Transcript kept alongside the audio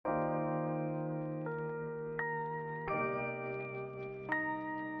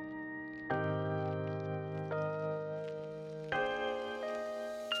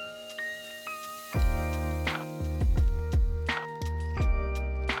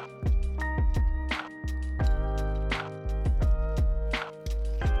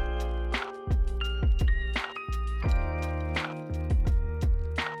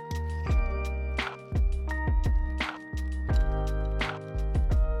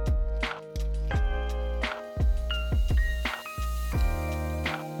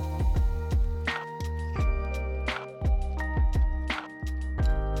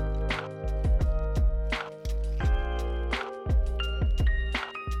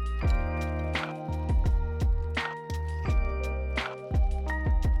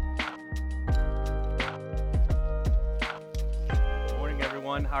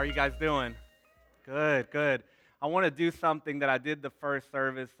everyone. How are you guys doing? Good, good. I want to do something that I did the first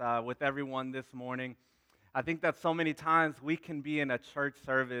service with everyone this morning. I think that so many times we can be in a church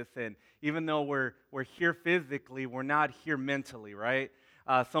service, and even though we're here physically, we're not here mentally, right?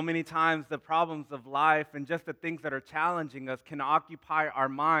 So many times the problems of life and just the things that are challenging us can occupy our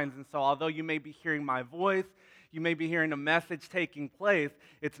minds. And so, although you may be hearing my voice, you may be hearing a message taking place,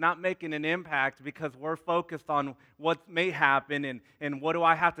 it's not making an impact because we're focused on what may happen and what do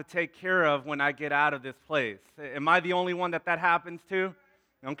I have to take care of when I get out of this place. Am I the only one that happens to?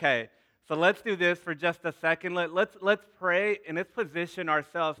 Okay. So let's do this for just a second. Let's pray and let's position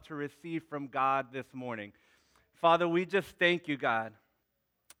ourselves to receive from God this morning. Father, we just thank you, God.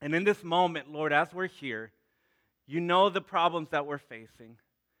 And in this moment, Lord, as we're here, you know the problems that we're facing.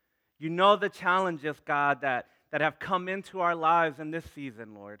 You know the challenges, God, that have come into our lives in this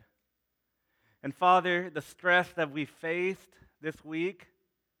season, Lord. And Father, the stress that we faced this week,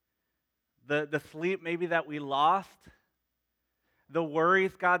 the sleep maybe that we lost, the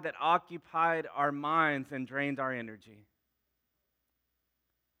worries, God, that occupied our minds and drained our energy.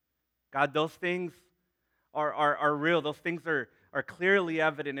 God, those things are real. Those things are clearly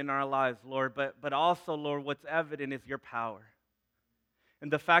evident in our lives, Lord. But also, Lord, what's evident is your power.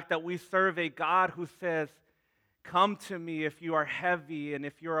 And the fact that we serve a God who says, come to me if you are heavy and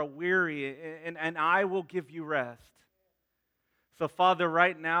if you are weary, and I will give you rest. So, Father,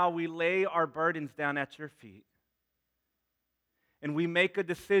 right now we lay our burdens down at your feet. And we make a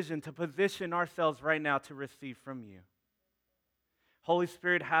decision to position ourselves right now to receive from you. Holy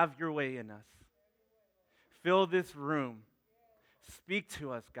Spirit, have your way in us. Fill this room. Speak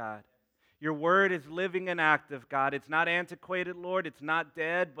to us, God. Your word is living and active, God. It's not antiquated, Lord. It's not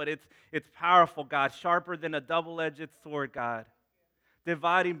dead, but it's powerful, God. Sharper than a double-edged sword, God.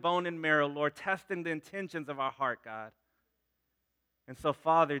 Dividing bone and marrow, Lord. Testing the intentions of our heart, God. And so,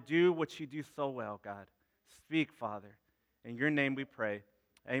 Father, do what you do so well, God. Speak, Father. In your name we pray.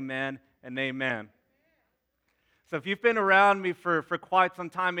 Amen and amen. So if you've been around me for quite some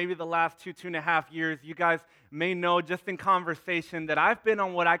time, maybe the last 2.5 years, you guys may know just in conversation that I've been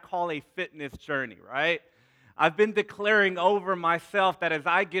on what I call a fitness journey, right? I've been declaring over myself that as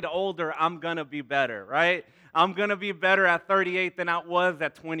I get older, I'm going to be better, right? I'm going to be better at 38 than I was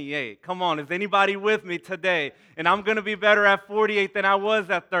at 28. Come on, is anybody with me today? And I'm going to be better at 48 than I was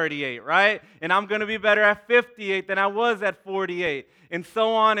at 38, right? And I'm going to be better at 58 than I was at 48, and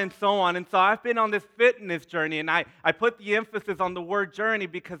so on and so on. And so I've been on this fitness journey, and I put the emphasis on the word journey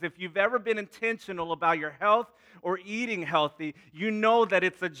because if you've ever been intentional about your health or eating healthy, you know that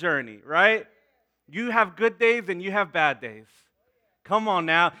it's a journey, right? You have good days and you have bad days. Come on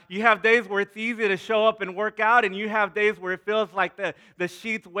now. You have days where it's easy to show up and work out, and you have days where it feels like the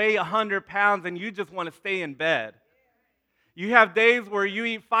sheets weigh 100 pounds and you just want to stay in bed. You have days where you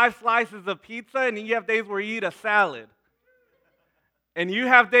eat 5 slices of pizza, and you have days where you eat a salad. And you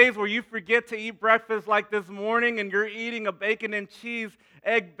have days where you forget to eat breakfast like this morning, and you're eating a bacon and cheese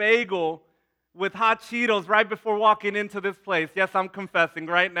egg bagel with hot Cheetos right before walking into this place. Yes, I'm confessing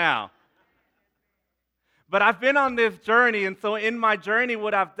right now. But I've been on this journey, and so in my journey,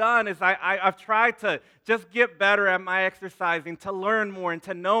 what I've done is I've tried to just get better at my exercising, to learn more and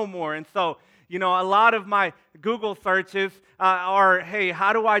to know more. And so, a lot of my Google searches are, hey,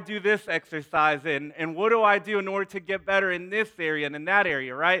 how do I do this exercise? And what do I do in order to get better in this area and in that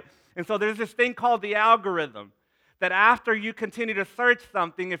area, right? And so there's this thing called the algorithm that after you continue to search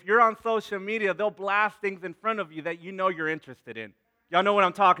something, if you're on social media, they'll blast things in front of you that you know you're interested in. Y'all know what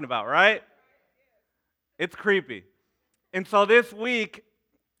I'm talking about, right? It's creepy. And so this week,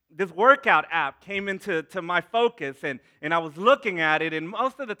 this workout app came into my focus, and I was looking at it, and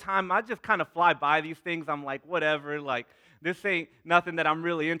most of the time, I just kind of fly by these things. I'm like, whatever, like, this ain't nothing that I'm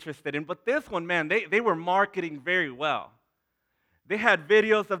really interested in. But this one, man, they were marketing very well. They had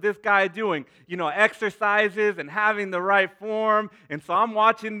videos of this guy doing, exercises and having the right form. And so I'm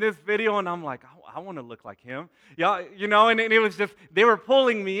watching this video, and I'm like, I want to look like him. Yeah, and it was just, they were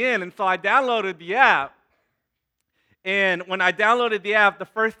pulling me in. And so I downloaded the app. And when I downloaded the app, the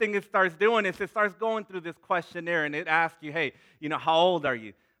first thing it starts doing is it starts going through this questionnaire, and it asks you, hey, how old are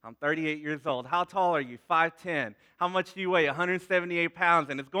you? I'm 38 years old. How tall are you? 5'10". How much do you weigh? 178 pounds.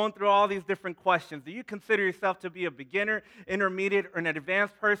 And it's going through all these different questions. Do you consider yourself to be a beginner, intermediate, or an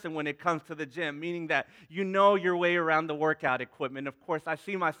advanced person when it comes to the gym? Meaning that you know your way around the workout equipment. Of course, I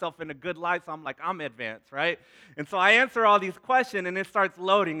see myself in a good light, so I'm like, I'm advanced, right? And so I answer all these questions, and it starts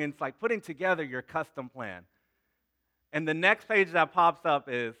loading, and it's like putting together your custom plan. And the next page that pops up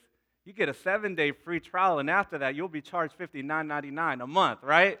is, you get a 7-day free trial, and after that, you'll be charged $59.99 a month,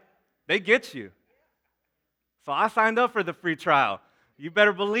 right? They get you. So I signed up for the free trial. You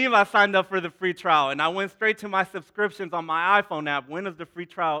better believe I signed up for the free trial, and I went straight to my subscriptions on my iPhone app. When does the free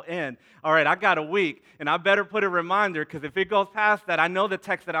trial end? All right, I got a week, and I better put a reminder, because if it goes past that, I know the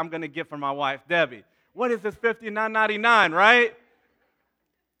text that I'm going to get from my wife, Debbie. What is this $59.99, right?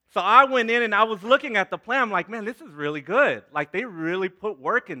 So I went in, and I was looking at the plan. I'm like, man, this is really good. Like, they really put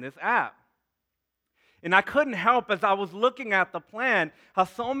work in this app. And I couldn't help, as I was looking at the plan, how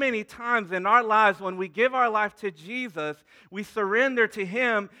so many times in our lives, when we give our life to Jesus, we surrender to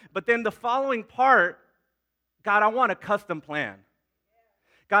Him, but then the following part, God, I want a custom plan.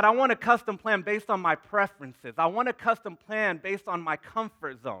 God, I want a custom plan based on my preferences. I want a custom plan based on my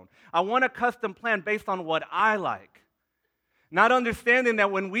comfort zone. I want a custom plan based on what I like. Not understanding that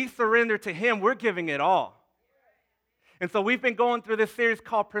when we surrender to Him, we're giving it all. And so we've been going through this series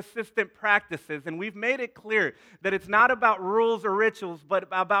called Persistent Practices, and we've made it clear that it's not about rules or rituals, but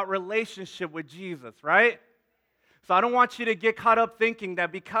about relationship with Jesus, right? So I don't want you to get caught up thinking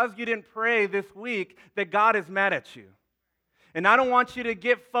that because you didn't pray this week, that God is mad at you. And I don't want you to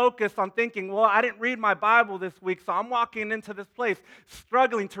get focused on thinking, well, I didn't read my Bible this week, so I'm walking into this place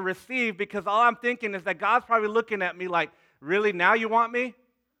struggling to receive, because all I'm thinking is that God's probably looking at me like, really, now you want me?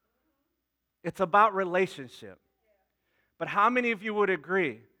 It's about relationship. But how many of you would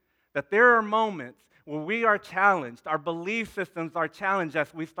agree that there are moments where we are challenged, our belief systems are challenged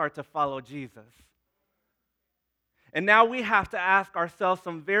as we start to follow Jesus? And now we have to ask ourselves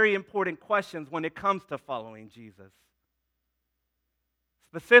some very important questions when it comes to following Jesus.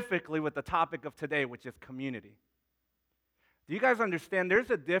 Specifically with the topic of today, which is community. Do you guys understand there's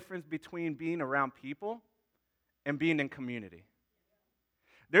a difference between being around people and being in community?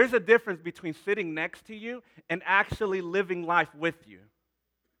 There's a difference between sitting next to you and actually living life with you.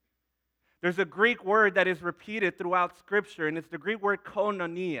 There's a Greek word that is repeated throughout Scripture, and it's the Greek word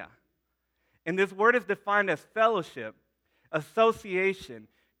koinonia. And this word is defined as fellowship, association,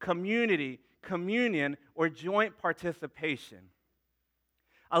 community, communion, or joint participation.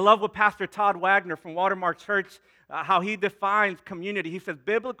 I love what Pastor Todd Wagner from Watermark Church, how he defines community. He says,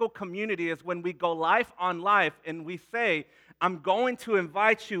 biblical community is when we go life on life and we say, I'm going to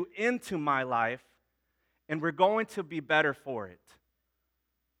invite you into my life, and we're going to be better for it.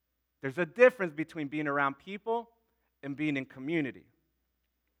 There's a difference between being around people and being in community.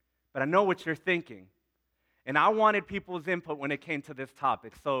 But I know what you're thinking. And I wanted people's input when it came to this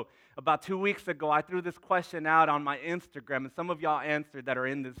topic. So about 2 weeks ago, I threw this question out on my Instagram, and some of y'all answered that are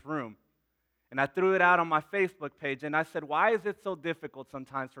in this room. And I threw it out on my Facebook page, and I said, why is it so difficult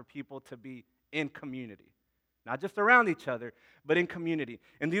sometimes for people to be in community? Not just around each other, but in community.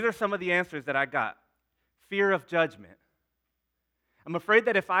 And these are some of the answers that I got. Fear of judgment. I'm afraid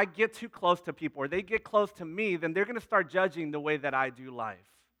that if I get too close to people or they get close to me, then they're going to start judging the way that I do life.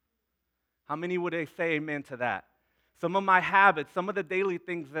 How many would they say amen to that? Some of my habits, some of the daily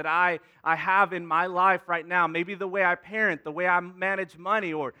things that I have in my life right now, maybe the way I parent, the way I manage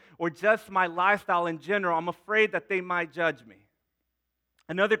money, or just my lifestyle in general, I'm afraid that they might judge me.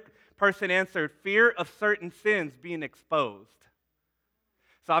 Another person answered, fear of certain sins being exposed.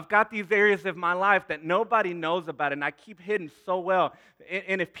 So I've got these areas of my life that nobody knows about, and I keep hidden so well.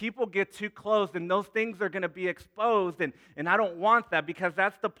 And if people get too close, then those things are going to be exposed, and I don't want that, because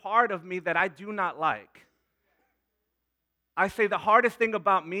that's the part of me that I do not like. I say the hardest thing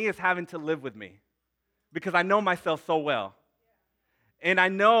about me is having to live with me, because I know myself so well. And I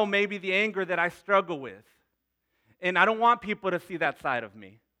know maybe the anger that I struggle with. And I don't want people to see that side of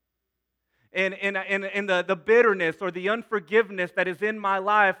me. And the bitterness or the unforgiveness that is in my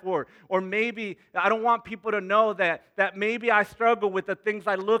life, or maybe I don't want people to know that maybe I struggle with the things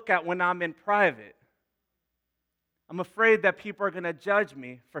I look at when I'm in private. I'm afraid that people are going to judge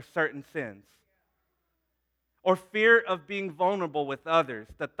me for certain sins. Or fear of being vulnerable with others.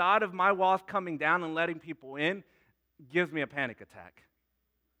 The thought of my walls coming down and letting people in gives me a panic attack.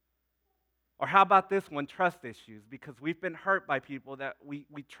 Or how about this one, trust issues, because we've been hurt by people that we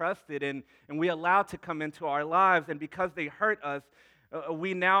trusted and we allowed to come into our lives, and because they hurt us,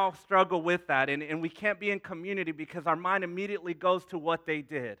 we now struggle with that, and we can't be in community because our mind immediately goes to what they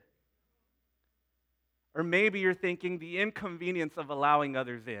did. Or maybe you're thinking the inconvenience of allowing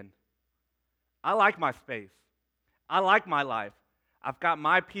others in. I like my space. I like my life. I've got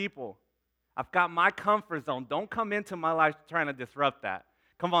my people. I've got my comfort zone. Don't come into my life trying to disrupt that.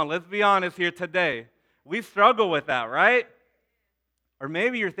 Come on, let's be honest here today. We struggle with that, right? Or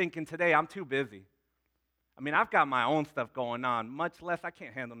maybe you're thinking today, I'm too busy. I mean, I've got my own stuff going on, much less I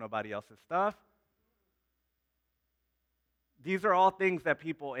can't handle nobody else's stuff. These are all things that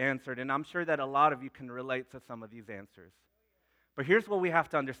people answered, and I'm sure that a lot of you can relate to some of these answers. But here's what we have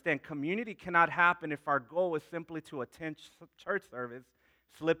to understand. Community cannot happen if our goal is simply to attend church service,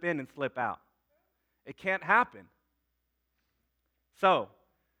 slip in and slip out. It can't happen. So,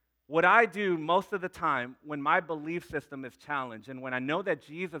 what I do most of the time when my belief system is challenged and when I know that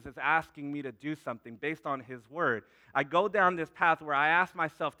Jesus is asking me to do something based on his word, I go down this path where I ask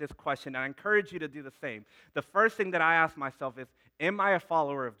myself this question, and I encourage you to do the same. The first thing that I ask myself is, am I a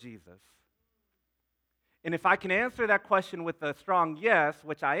follower of Jesus? And if I can answer that question with a strong yes,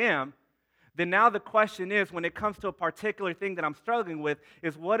 which I am, then now the question is, when it comes to a particular thing that I'm struggling with,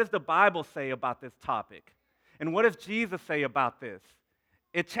 is what does the Bible say about this topic? And what does Jesus say about this?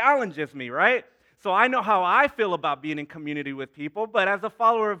 It challenges me, right? So I know how I feel about being in community with people, but as a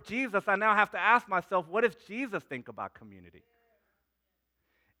follower of Jesus, I now have to ask myself, what does Jesus think about community?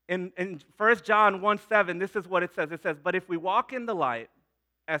 In 1 John 1:7, this is what it says. It says, but if we walk in the light,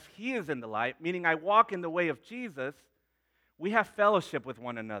 as he is in the light, meaning I walk in the way of Jesus, we have fellowship with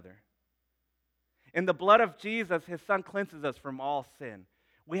one another. In the blood of Jesus, his son cleanses us from all sin.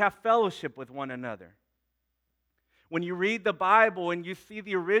 We have fellowship with one another. When you read the Bible and you see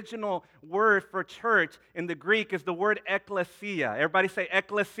the original word for church in the Greek is the word ekklesia. Everybody say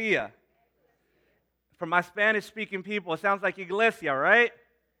ekklesia. For my Spanish-speaking people, it sounds like iglesia, right?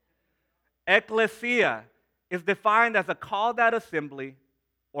 Ekklesia is defined as a called-out assembly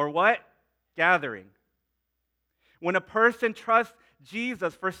or what? Gathering. When a person trusts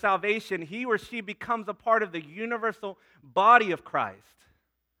Jesus for salvation, he or she becomes a part of the universal body of Christ.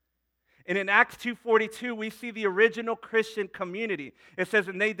 And in Acts 2:42, we see the original Christian community. It says,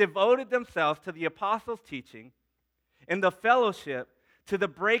 and they devoted themselves to the apostles' teaching and the fellowship, to the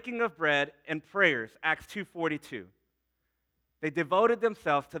breaking of bread and prayers. Acts 2:42. They devoted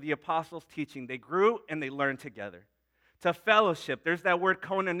themselves to the apostles' teaching. They grew and they learned together. To fellowship, there's that word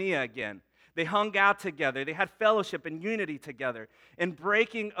koinonia again. They hung out together. They had fellowship and unity together. In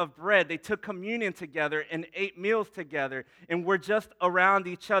breaking of bread, they took communion together and ate meals together and were just around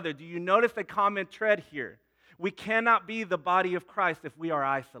each other. Do you notice the common thread here? We cannot be the body of Christ if we are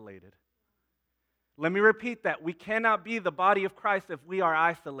isolated. Let me repeat that. We cannot be the body of Christ if we are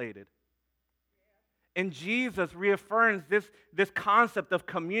isolated. And Jesus reaffirms this concept of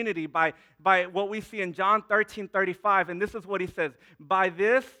community by what we see in John 13:35. And this is what he says. By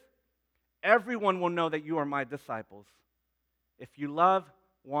this, everyone will know that you are my disciples if you love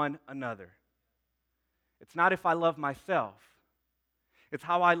one another. It's not if I love myself. It's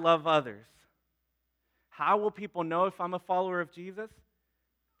how I love others. How will people know if I'm a follower of Jesus?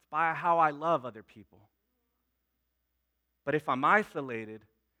 It's by how I love other people. But if I'm isolated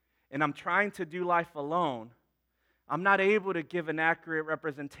and I'm trying to do life alone, I'm not able to give an accurate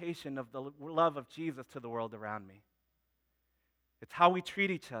representation of the love of Jesus to the world around me. It's how we treat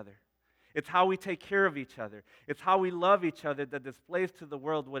each other. It's how we take care of each other. It's how we love each other that displays to the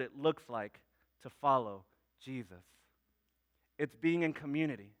world what it looks like to follow Jesus. It's being in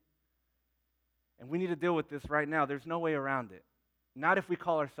community. And we need to deal with this right now. There's no way around it. Not if we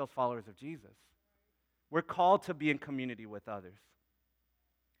call ourselves followers of Jesus. We're called to be in community with others.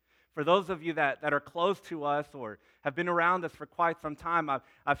 For those of you that are close to us or have been around us for quite some time,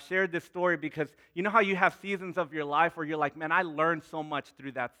 I've shared this story because you know how you have seasons of your life where you're like, man, I learned so much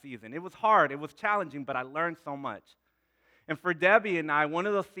through that season. It was hard, it was challenging, but I learned so much. And for Debbie and I, one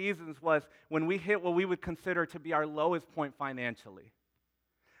of those seasons was when we hit what we would consider to be our lowest point financially.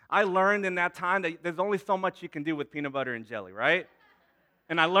 I learned in that time that there's only so much you can do with peanut butter and jelly, right?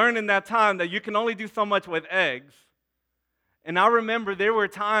 And I learned in that time that you can only do so much with eggs. And I remember there were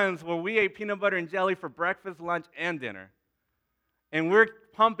times where we ate peanut butter and jelly for breakfast, lunch, and dinner. And we're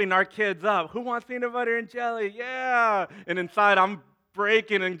pumping our kids up. Who wants peanut butter and jelly? Yeah. And inside I'm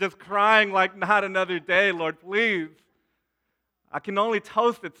breaking and just crying like not another day, Lord, please. I can only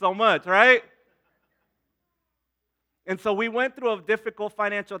toast it so much, right? And so we went through a difficult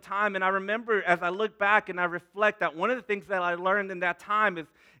financial time, and I remember as I look back and I reflect that one of the things that I learned in that time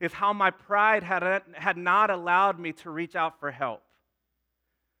is how my pride had not allowed me to reach out for help.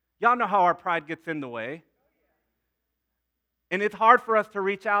 Y'all know how our pride gets in the way. And it's hard for us to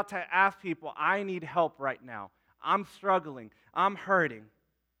reach out to ask people, I need help right now. I'm struggling. I'm hurting.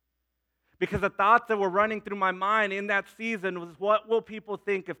 Because the thoughts that were running through my mind in that season was, what will people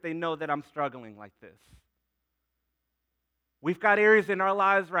think if they know that I'm struggling like this? We've got areas in our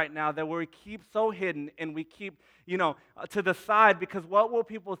lives right now that we keep so hidden and we keep, to the side because what will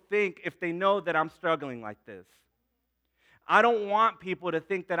people think if they know that I'm struggling like this? I don't want people to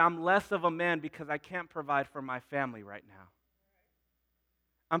think that I'm less of a man because I can't provide for my family right now.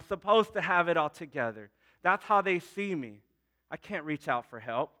 I'm supposed to have it all together. That's how they see me. I can't reach out for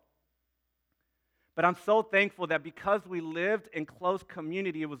help. But I'm so thankful that because we lived in close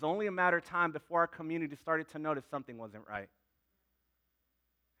community, it was only a matter of time before our community started to notice something wasn't right.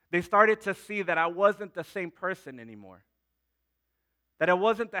 They started to see that I wasn't the same person anymore. That I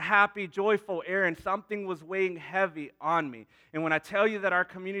wasn't the happy, joyful Aaron. Something was weighing heavy on me. And when I tell you that our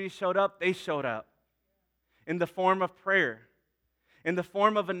community showed up, they showed up in the form of prayer, in the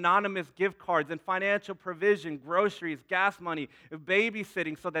form of anonymous gift cards and financial provision, groceries, gas money,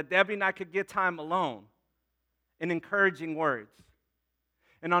 babysitting so that Debbie and I could get time alone, and encouraging words.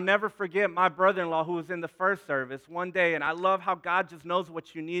 And I'll never forget my brother-in-law who was in the first service one day, and I love how God just knows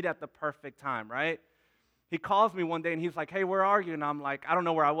what you need at the perfect time, right? He calls me one day and he's like, hey, where are you? And I'm like, I don't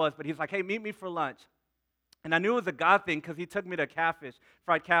know where I was, but he's like, hey, meet me for lunch. And I knew it was a God thing because he took me to a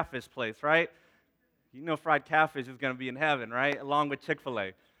fried catfish place, right? You know fried catfish is going to be in heaven, right? Along with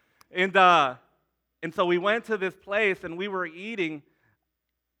Chick-fil-A. And so we went to this place and we were eating,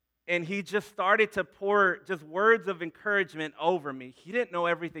 and he just started to pour just words of encouragement over me. He didn't know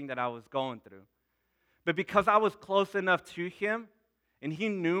everything that I was going through. But because I was close enough to him and he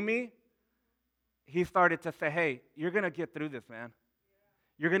knew me, he started to say, hey, you're going to get through this, man.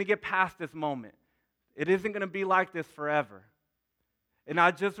 You're going to get past this moment. It isn't going to be like this forever. And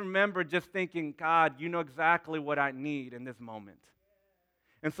I just remember just thinking, God, you know exactly what I need in this moment.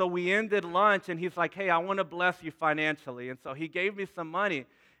 And so we ended lunch, and he's like, hey, I want to bless you financially. And so he gave me some money,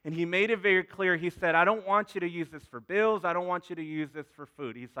 and he made it very clear. He said, I don't want you to use this for bills. I don't want you to use this for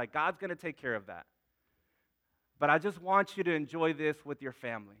food. He's like, God's going to take care of that. But I just want you to enjoy this with your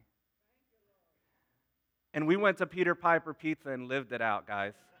family. And we went to Peter Piper Pizza and lived it out,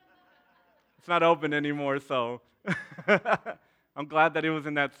 guys. It's not open anymore, so I'm glad that it was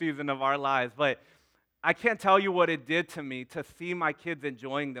in that season of our lives. But I can't tell you what it did to me to see my kids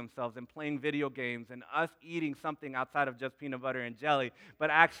enjoying themselves and playing video games and us eating something outside of just peanut butter and jelly, but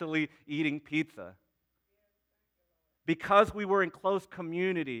actually eating pizza. Because we were in close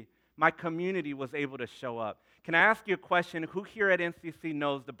community, my community was able to show up. Can I ask you a question? Who here at NCC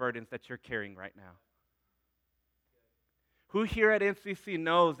knows the burdens that you're carrying right now? Who here at NCC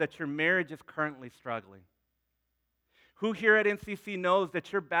knows that your marriage is currently struggling? Who here at NCC knows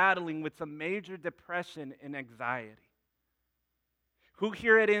that you're battling with some major depression and anxiety? Who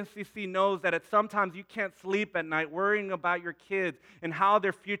here at NCC knows that sometimes you can't sleep at night worrying about your kids and how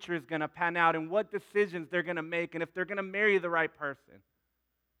their future is going to pan out and what decisions they're going to make and if they're going to marry the right person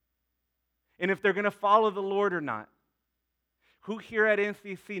and if they're going to follow the Lord or not? Who here at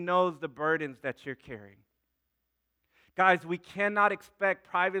NCC knows the burdens that you're carrying? Guys, we cannot expect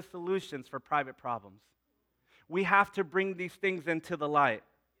private solutions for private problems. We have to bring these things into the light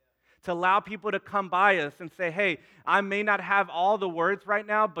to allow people to come by us and say, hey, I may not have all the words right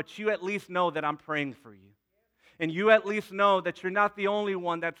now, but you at least know that I'm praying for you. And you at least know that you're not the only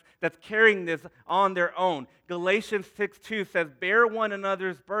one that's carrying this on their own. Galatians 6:2 says, bear one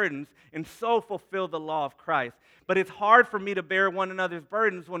another's burdens and so fulfill the law of Christ. But it's hard for me to bear one another's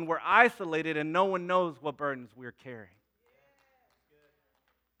burdens when we're isolated and no one knows what burdens we're carrying.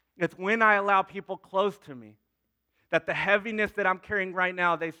 It's when I allow people close to me that the heaviness that I'm carrying right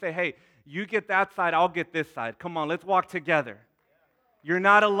now, they say, hey, you get that side, I'll get this side. Come on, let's walk together. You're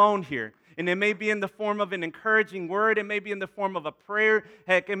not alone here. And it may be in the form of an encouraging word. It may be in the form of a prayer.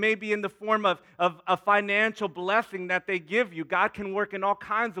 Heck, it may be in the form of a financial blessing that they give you. God can work in all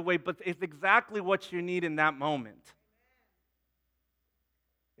kinds of ways, but it's exactly what you need in that moment.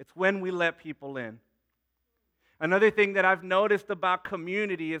 It's when we let people in. Another thing that I've noticed about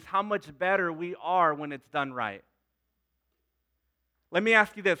community is how much better we are when it's done right. Let me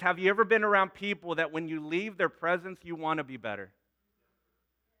ask you this. Have you ever been around people that when you leave their presence, you want to be better?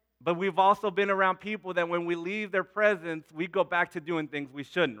 But we've also been around people that when we leave their presence, we go back to doing things we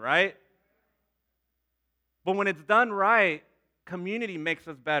shouldn't, right? But when it's done right, community makes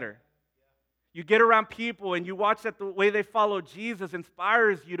us better. You get around people and you watch that the way they follow Jesus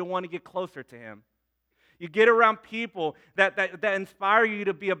inspires you to want to get closer to him. You get around people that inspire you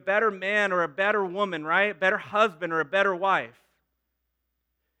to be a better man or a better woman, right? Better husband or a better wife.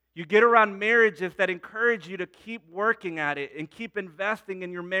 You get around marriages that encourage you to keep working at it and keep investing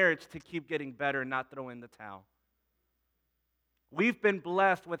in your marriage to keep getting better and not throw in the towel. We've been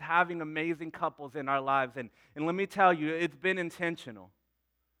blessed with having amazing couples in our lives, and let me tell you, it's been intentional.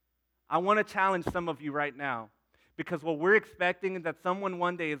 I want to challenge some of you right now. Because what we're expecting is that someone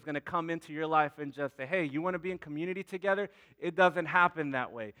one day is going to come into your life and just say, hey, you want to be in community together? It doesn't happen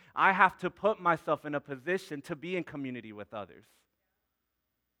that way. I have to put myself in a position to be in community with others.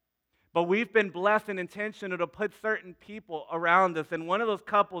 But we've been blessed and intentional to put certain people around us, and one of those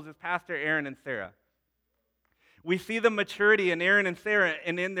couples is Pastor Aaron and Sarah. We see the maturity in Aaron and Sarah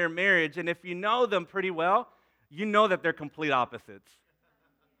and in their marriage, and if you know them pretty well, you know that they're complete opposites,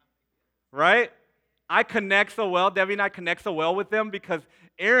 right? I connect so well, Debbie and I connect so well with them because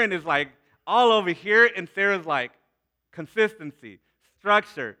Aaron is like all over here, and Sarah's like consistency,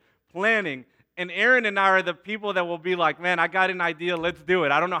 structure, planning. And Aaron and I are the people that will be like, man, I got an idea, let's do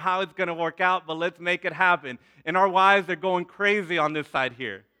it. I don't know how it's going to work out, but let's make it happen. And our wives are going crazy on this side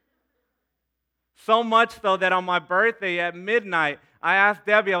here. So much so that on my birthday at midnight, I asked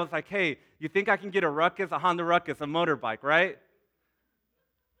Debbie, I was like, hey, you think I can get a Honda Ruckus, a motorbike, right?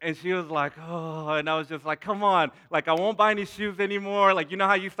 And she was like, oh, and I was just like, come on, like I won't buy any shoes anymore. Like, you know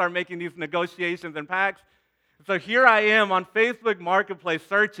how you start making these negotiations and pacts? So here I am on Facebook Marketplace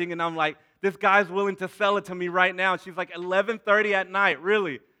searching, and I'm like, this guy's willing to sell it to me right now. And she's like, 11:30 at night,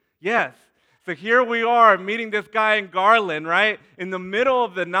 really? Yes. So here we are meeting this guy in Garland, right, in the middle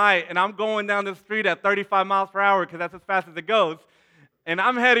of the night, and I'm going down the street at 35 miles per hour because that's as fast as it goes. And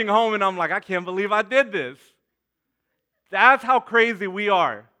I'm heading home, and I'm like, I can't believe I did this. That's how crazy we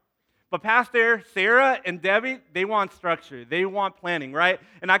are. But Pastor Sarah and Debbie, they want structure. They want planning, right?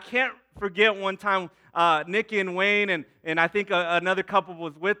 And I can't forget one time Nikki and Wayne and I think another couple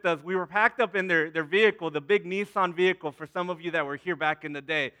was with us. We were packed up in their vehicle, the big Nissan vehicle for some of you that were here back in the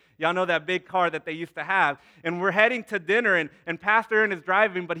day. Y'all know that big car that they used to have. And we're heading to dinner, and Pastor Aaron is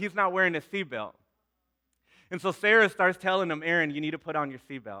driving, but he's not wearing a seatbelt. And so Sarah starts telling him, Aaron, you need to put on your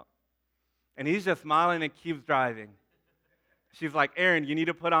seatbelt. And he's just smiling and keeps driving. She's like, Aaron, you need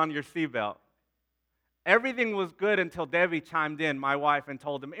to put on your seatbelt. Everything was good until Debbie chimed in, my wife, and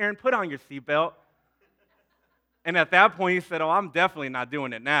told him, Aaron, put on your seatbelt. And at that point, he said, oh, I'm definitely not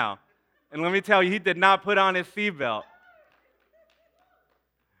doing it now. And let me tell you, he did not put on his seatbelt.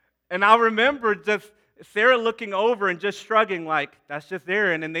 And I remember just Sarah looking over and just shrugging like, that's just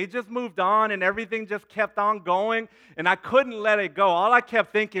Aaron. And they just moved on, and everything just kept on going. And I couldn't let it go. All I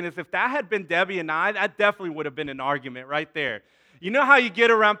kept thinking is if that had been Debbie and I, that definitely would have been an argument right there. You know how you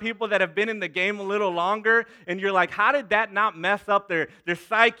get around people that have been in the game a little longer, and you're like, how did that not mess up their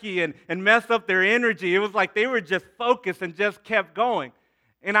psyche and mess up their energy? It was like they were just focused and just kept going.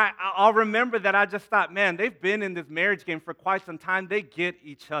 And I'll remember that I just thought, man, they've been in this marriage game for quite some time. They get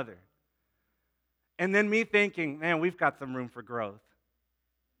each other. And then me thinking, man, we've got some room for growth.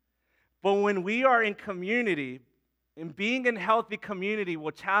 But when we are in community, and being in healthy community will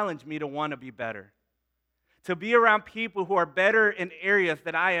challenge me to want to be better. To be around people who are better in areas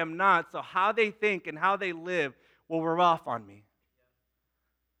that I am not, so how they think and how they live will rub off on me.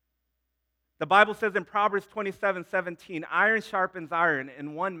 The Bible says in Proverbs 27:17, iron sharpens iron,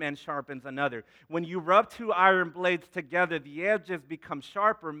 and one man sharpens another. When you rub two iron blades together, the edges become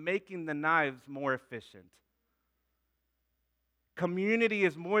sharper, making the knives more efficient. Community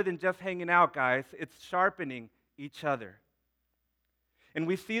is more than just hanging out, guys. It's sharpening each other. And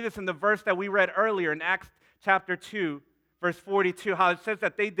we see this in the verse that we read earlier in Acts chapter 2, verse 42, how it says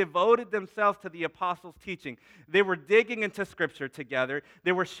that they devoted themselves to the apostles' teaching. They were digging into Scripture together.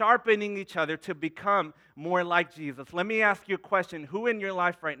 They were sharpening each other to become more like Jesus. Let me ask you a question. Who in your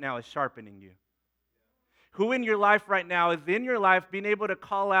life right now is sharpening you? Who in your life right now is in your life being able to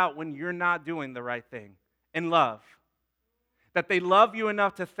call out when you're not doing the right thing in love? That they love you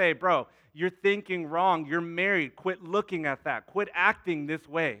enough to say, bro, you're thinking wrong. You're married. Quit looking at that. Quit acting this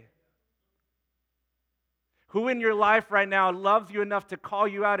way. Who in your life right now loves you enough to call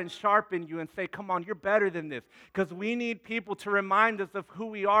you out and sharpen you and say, come on, you're better than this? Because we need people to remind us of who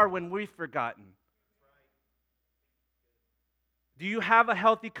we are when we've forgotten. Do you have a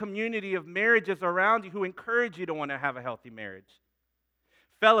healthy community of marriages around you who encourage you to want to have a healthy marriage?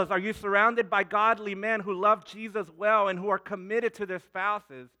 Fellas, are you surrounded by godly men who love Jesus well and who are committed to their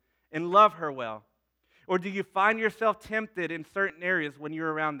spouses and love her well? Or do you find yourself tempted in certain areas when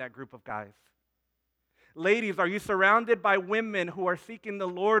you're around that group of guys? Ladies, are you surrounded by women who are seeking the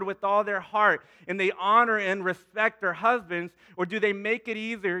Lord with all their heart and they honor and respect their husbands, or do they make it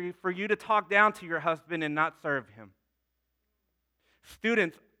easier for you to talk down to your husband and not serve him?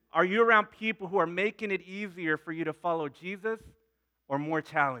 Students, are you around people who are making it easier for you to follow Jesus or more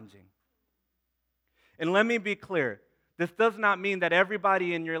challenging? And let me be clear, this does not mean that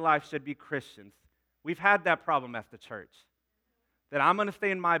everybody in your life should be Christians. We've had that problem at the church, that I'm going to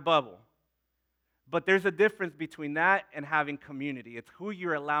stay in my bubble. But there's a difference between that and having community. It's who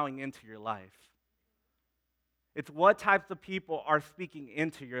you're allowing into your life. It's what types of people are speaking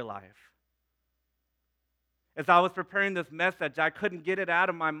into your life. As I was preparing this message, I couldn't get it out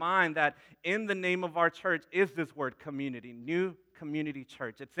of my mind that in the name of our church is this word community, New Community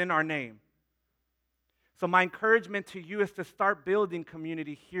Church. It's in our name. So my encouragement to you is to start building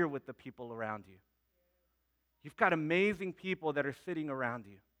community here with the people around you. You've got amazing people that are sitting around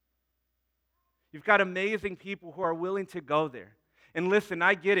you. You've got amazing people who are willing to go there. And listen,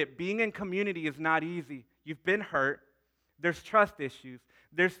 I get it. Being in community is not easy. You've been hurt. There's trust issues.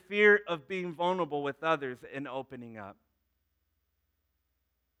 There's fear of being vulnerable with others and opening up.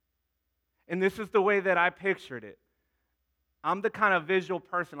 And this is the way that I pictured it. I'm the kind of visual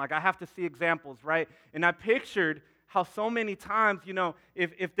person. Like, I have to see examples, right? And I pictured how so many times,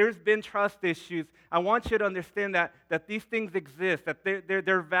 if there's been trust issues, I want you to understand that these things exist, that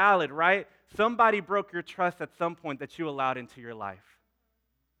they're valid, right? Somebody broke your trust at some point that you allowed into your life.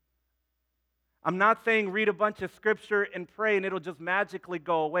 I'm not saying read a bunch of scripture and pray and it'll just magically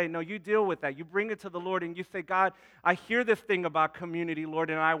go away. No, you deal with that. You bring it to the Lord and you say, God, I hear this thing about community, Lord,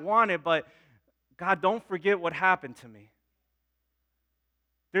 and I want it, but God, don't forget what happened to me.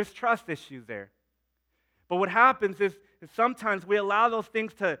 There's trust issues there. But what happens is sometimes we allow those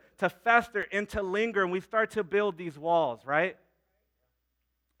things to fester and to linger, and we start to build these walls, right?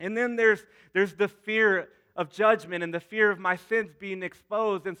 And then there's the fear of judgment and the fear of my sins being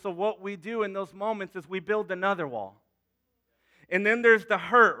exposed. And so what we do in those moments is we build another wall. And then there's the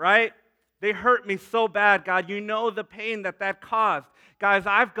hurt, right? They hurt me so bad, God. You know the pain that caused. Guys,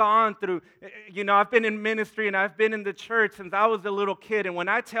 I've gone through, I've been in ministry and I've been in the church since I was a little kid. And when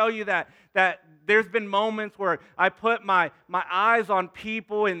I tell you that there's been moments where I put my eyes on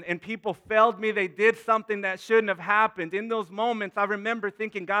people and people failed me, they did something that shouldn't have happened. In those moments, I remember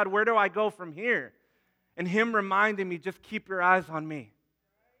thinking, God, where do I go from here? And Him reminding me, just keep your eyes on me.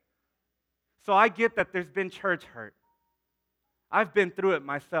 So I get that there's been church hurt. I've been through it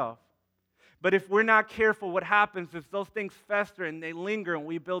myself. But if we're not careful, what happens is those things fester and they linger and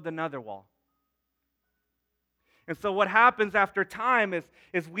we build another wall. And so what happens after time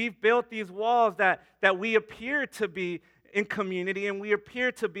is we've built these walls that we appear to be in community and we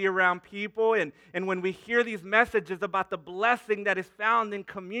appear to be around people. And when we hear these messages about the blessing that is found in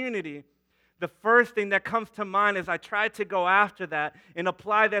community, the first thing that comes to mind as I try to go after that and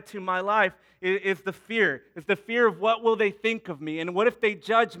apply that to my life is the fear. It's the fear of what will they think of me and what if they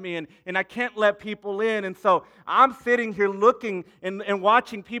judge me and I can't let people in. And so I'm sitting here looking and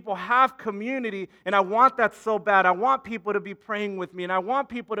watching people have community, and I want that so bad. I want people to be praying with me and I want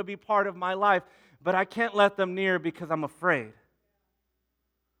people to be part of my life, but I can't let them near because I'm afraid.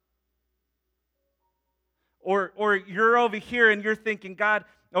 Or you're over here and you're thinking, God,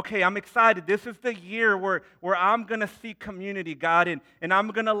 okay, I'm excited. This is the year where I'm going to see community, God, and I'm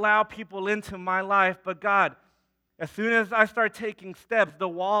going to allow people into my life. But God, as soon as I start taking steps, the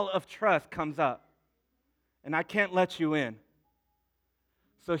wall of trust comes up, and I can't let you in.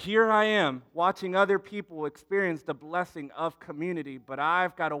 So here I am, watching other people experience the blessing of community, but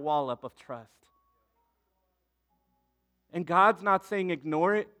I've got a wall up of trust. And God's not saying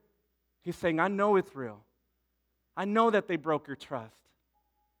ignore it. He's saying, I know it's real. I know that they broke your trust.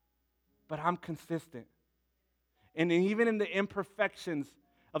 But I'm consistent. And even in the imperfections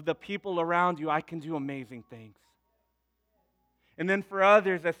of the people around you, I can do amazing things. And then for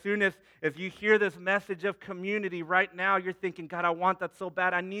others, as soon as you hear this message of community right now, you're thinking, God, I want that so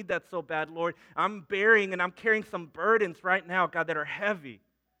bad. I need that so bad, Lord. I'm bearing and I'm carrying some burdens right now, God, that are heavy.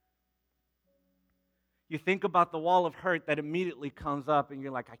 You think about the wall of hurt that immediately comes up and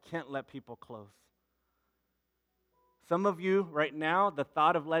you're like, I can't let people close. Some of you right now, the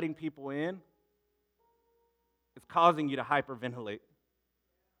thought of letting people in is causing you to hyperventilate.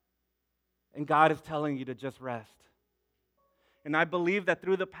 And God is telling you to just rest. And I believe that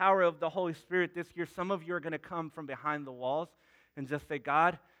through the power of the Holy Spirit this year, some of you are going to come from behind the walls and just say,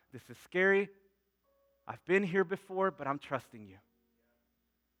 God, this is scary. I've been here before, but I'm trusting you.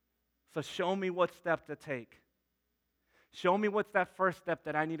 So show me what step to take. Show me what's that first step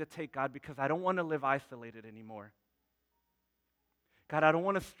that I need to take, God, because I don't want to live isolated anymore. God, I don't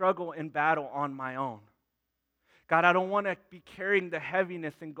want to struggle in battle on my own. God, I don't want to be carrying the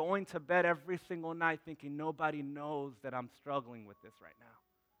heaviness and going to bed every single night thinking nobody knows that I'm struggling with this right now.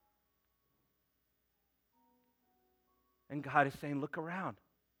 And God is saying, look around.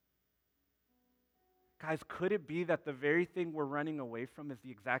 Guys, could it be that the very thing we're running away from is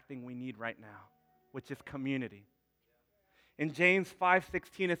the exact thing we need right now, which is community? In James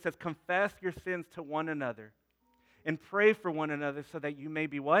 5:16, it says, confess your sins to one another and pray for one another so that you may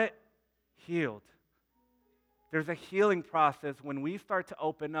be what? Healed. There's a healing process when we start to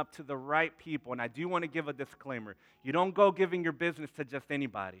open up to the right people. And I do want to give a disclaimer. You don't go giving your business to just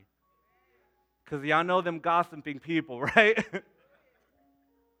anybody. Because y'all know them gossiping people, right?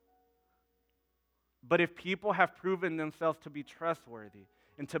 But if people have proven themselves to be trustworthy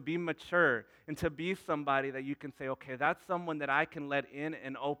and to be mature and to be somebody that you can say, okay, that's someone that I can let in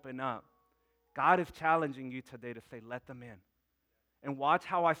and open up, God is challenging you today to say, let them in. And watch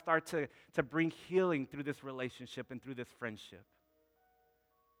how I start to bring healing through this relationship and through this friendship.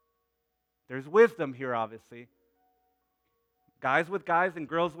 There's wisdom here, obviously. Guys with guys and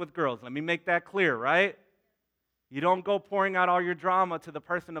girls with girls. Let me make that clear, right? You don't go pouring out all your drama to the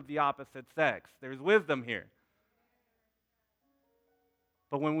person of the opposite sex. There's wisdom here.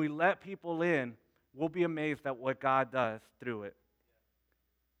 But when we let people in, we'll be amazed at what God does through it.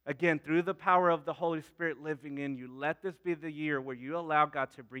 Again, through the power of the Holy Spirit living in you, let this be the year where you allow God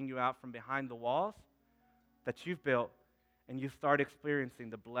to bring you out from behind the walls that you've built and you start experiencing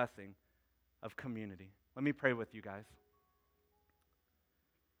the blessing of community. Let me pray with you guys.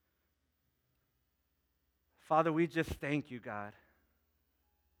 Father, we just thank you, God.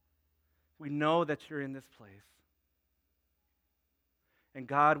 We know that you're in this place. And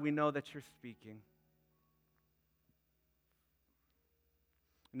God, we know that you're speaking.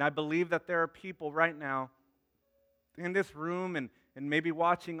 And I believe that there are people right now in this room and maybe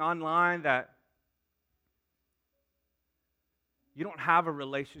watching online that you don't have a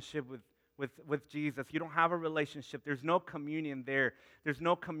relationship with Jesus. You don't have a relationship. There's no communion there. There's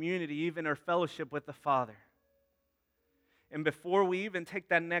no community even or fellowship with the Father. And before we even take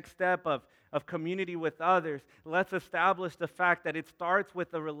that next step of community with others, let's establish the fact that it starts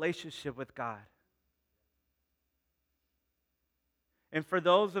with a relationship with God. And for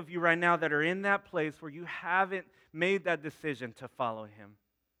those of you right now that are in that place where you haven't made that decision to follow Him,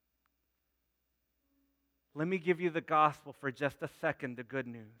 let me give you the gospel for just a second, the good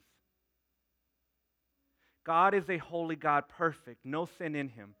news. God is a holy God, perfect, no sin in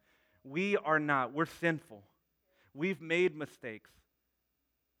Him. We are not. We're sinful. We've made mistakes.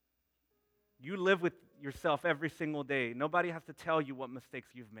 You live with yourself every single day. Nobody has to tell you what mistakes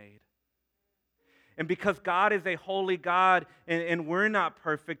you've made. And because God is a holy God and we're not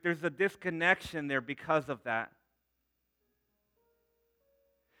perfect, there's a disconnection there because of that.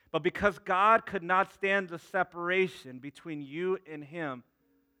 But because God could not stand the separation between you and Him,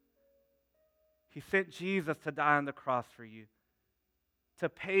 He sent Jesus to die on the cross for you, to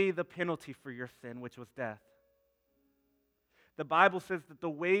pay the penalty for your sin, which was death. The Bible says that the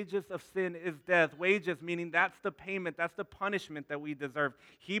wages of sin is death. Wages meaning that's the payment, that's the punishment that we deserve.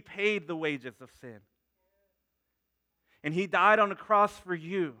 He paid the wages of sin. And He died on the cross for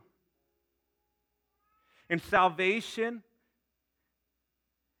you. And salvation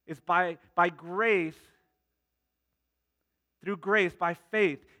is by grace, through grace, by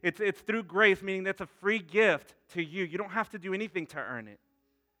faith. It's through grace, meaning that's a free gift to you. You don't have to do anything to earn it.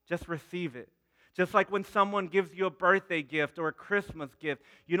 Just receive it. Just like when someone gives you a birthday gift or a Christmas gift,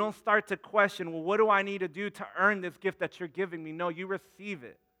 you don't start to question, well, what do I need to do to earn this gift that you're giving me? No, you receive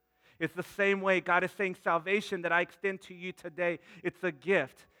it. It's the same way God is saying salvation that I extend to you today. It's a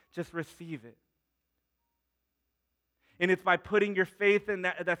gift. Just receive it. And it's by putting your faith in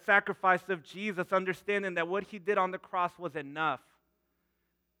that sacrifice of Jesus, understanding that what He did on the cross was enough.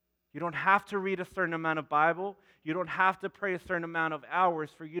 You don't have to read a certain amount of Bible. You don't have to pray a certain amount of hours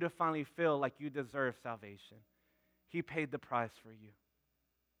for you to finally feel like you deserve salvation. He paid the price for you.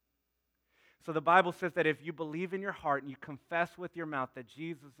 So the Bible says that if you believe in your heart and you confess with your mouth that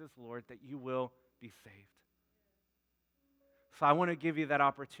Jesus is Lord, that you will be saved. So I want to give you that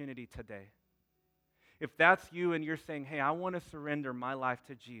opportunity today. If that's you and you're saying, hey, I want to surrender my life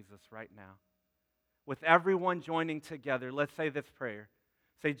to Jesus right now, with everyone joining together, let's say this prayer.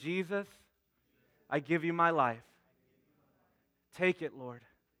 Say, Jesus, I give you my life. Take it, Lord.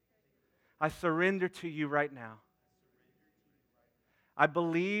 I surrender to you right now. I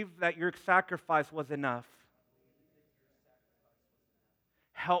believe that your sacrifice was enough.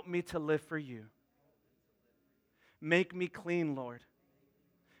 Help me to live for you. Make me clean, Lord.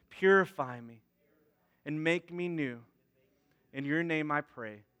 Purify me and make me new. In your name I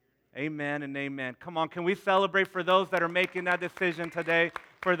pray. Amen and amen. Come on, can we celebrate for those that are making that decision today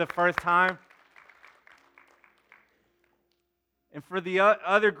for the first time? And for the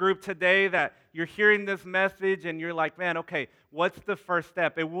other group today that you're hearing this message and you're like, man, okay, what's the first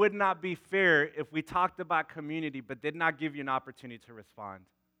step? It would not be fair if we talked about community but did not give you an opportunity to respond.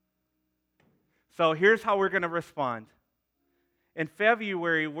 So here's how we're going to respond. In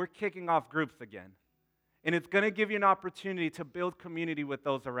February, we're kicking off groups again. And it's going to give you an opportunity to build community with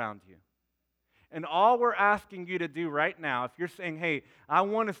those around you. And all we're asking you to do right now, if you're saying, hey, I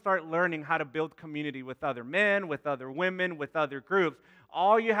want to start learning how to build community with other men, with other women, with other groups,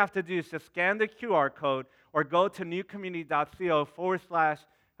 all you have to do is just scan the QR code or go to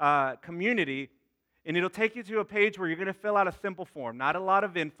newcommunity.co/community, and it'll take you to a page where you're going to fill out a simple form, not a lot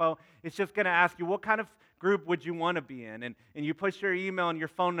of info. It's just going to ask you, what kind of group would you want to be in? And you put your email and your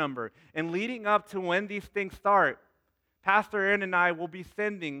phone number. And leading up to when these things start, Pastor Aaron and I will be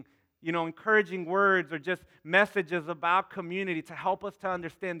sending, encouraging words or just messages about community to help us to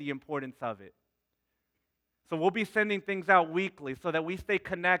understand the importance of it. So we'll be sending things out weekly so that we stay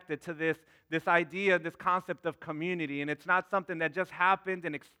connected to this idea, this concept of community. And it's not something that just happened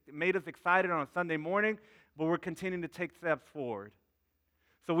and made us excited on a Sunday morning, but we're continuing to take steps forward.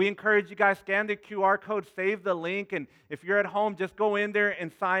 So we encourage you guys, scan the QR code, save the link, and if you're at home, just go in there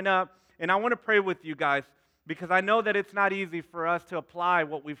and sign up. And I want to pray with you guys because I know that it's not easy for us to apply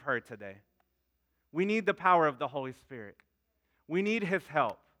what we've heard today. We need the power of the Holy Spirit. We need His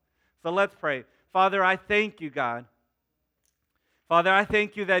help. So let's pray. Father, I thank you, God. Father, I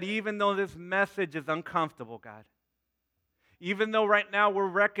thank you that even though this message is uncomfortable, God, even though right now we're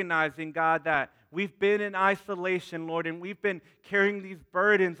recognizing, God, that we've been in isolation, Lord, and we've been carrying these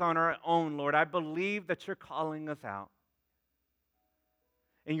burdens on our own, Lord, I believe that you're calling us out.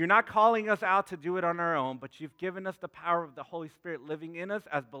 And you're not calling us out to do it on our own, but you've given us the power of the Holy Spirit living in us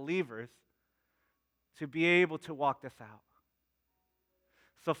as believers to be able to walk this out.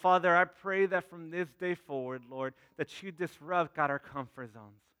 So, Father, I pray that from this day forward, Lord, that you disrupt, God, our comfort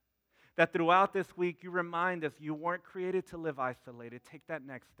zones. That throughout this week, you remind us you weren't created to live isolated. Take that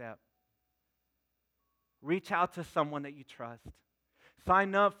next step. Reach out to someone that you trust.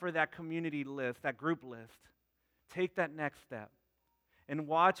 Sign up for that community list, that group list. Take that next step. And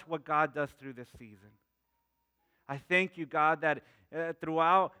watch what God does through this season. I thank you, God, that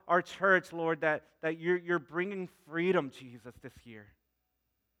throughout our church, Lord, that you're bringing freedom, Jesus, this year.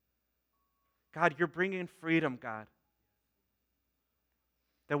 God, you're bringing freedom, God.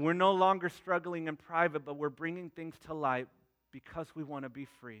 That we're no longer struggling in private, but we're bringing things to light because we want to be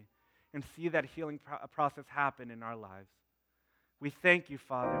free and see that healing process happen in our lives. We thank you,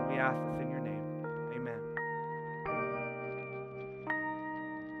 Father, and we ask this in your name.